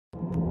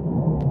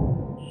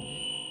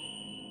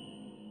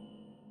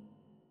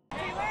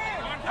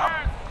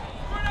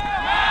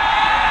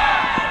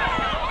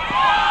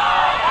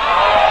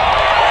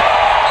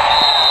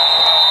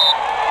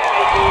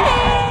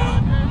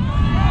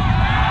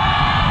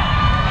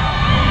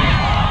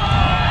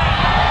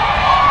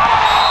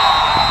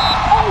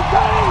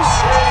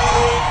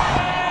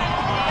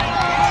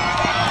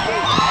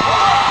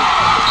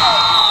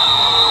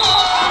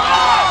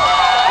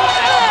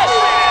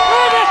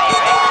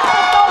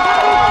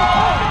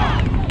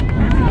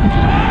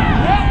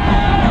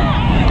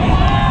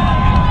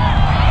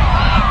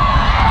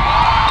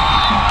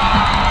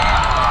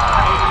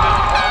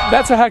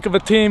That's a heck of a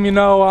team, you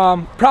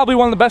know. Probably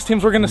one of the best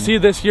teams we're going to see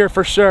this year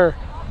for sure.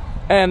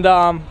 And,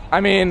 I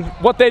mean,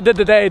 what they did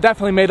today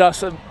definitely made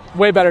us a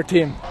way better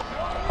team.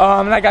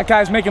 And I got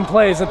guys making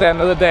plays at the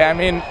end of the day. I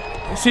mean,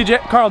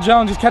 Carl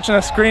Jones, he's catching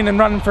a screen and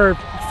running for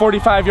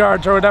 45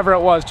 yards or whatever it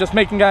was, just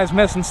making guys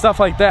miss and stuff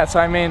like that. So,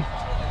 I mean,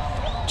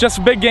 just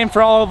a big game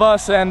for all of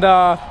us, and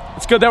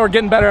it's good that we're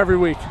getting better every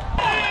week.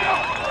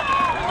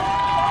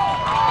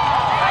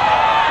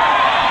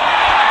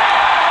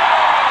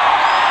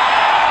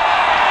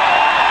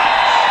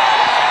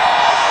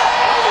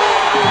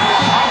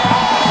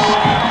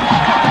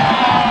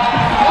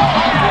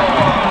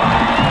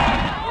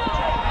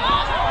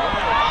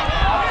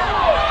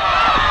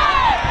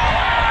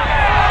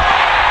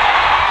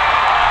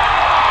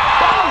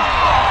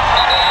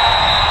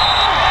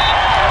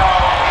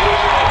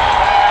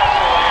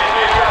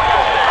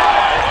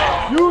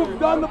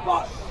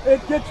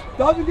 It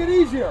doesn't get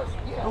easier.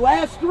 The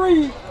last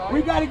three,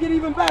 we got to get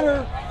even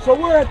better. So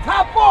we're at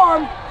top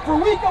form for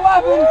week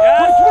 11, which we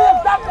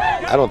have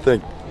done. I don't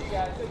think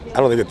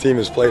a team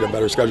has played a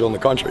better schedule in the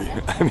country.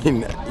 I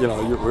mean, you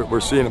know, we're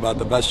seeing about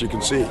the best you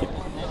can see,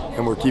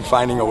 and we keep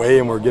finding a way,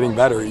 and we're getting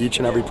better each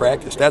and every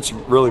practice. That's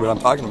really what I'm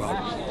talking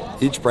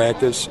about. Each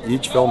practice,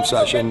 each film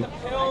session,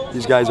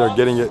 these guys are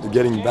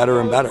getting better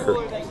and better,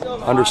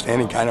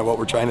 understanding kind of what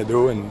we're trying to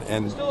do, and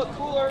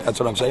that's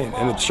what I'm saying,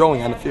 and it's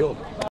showing on the field.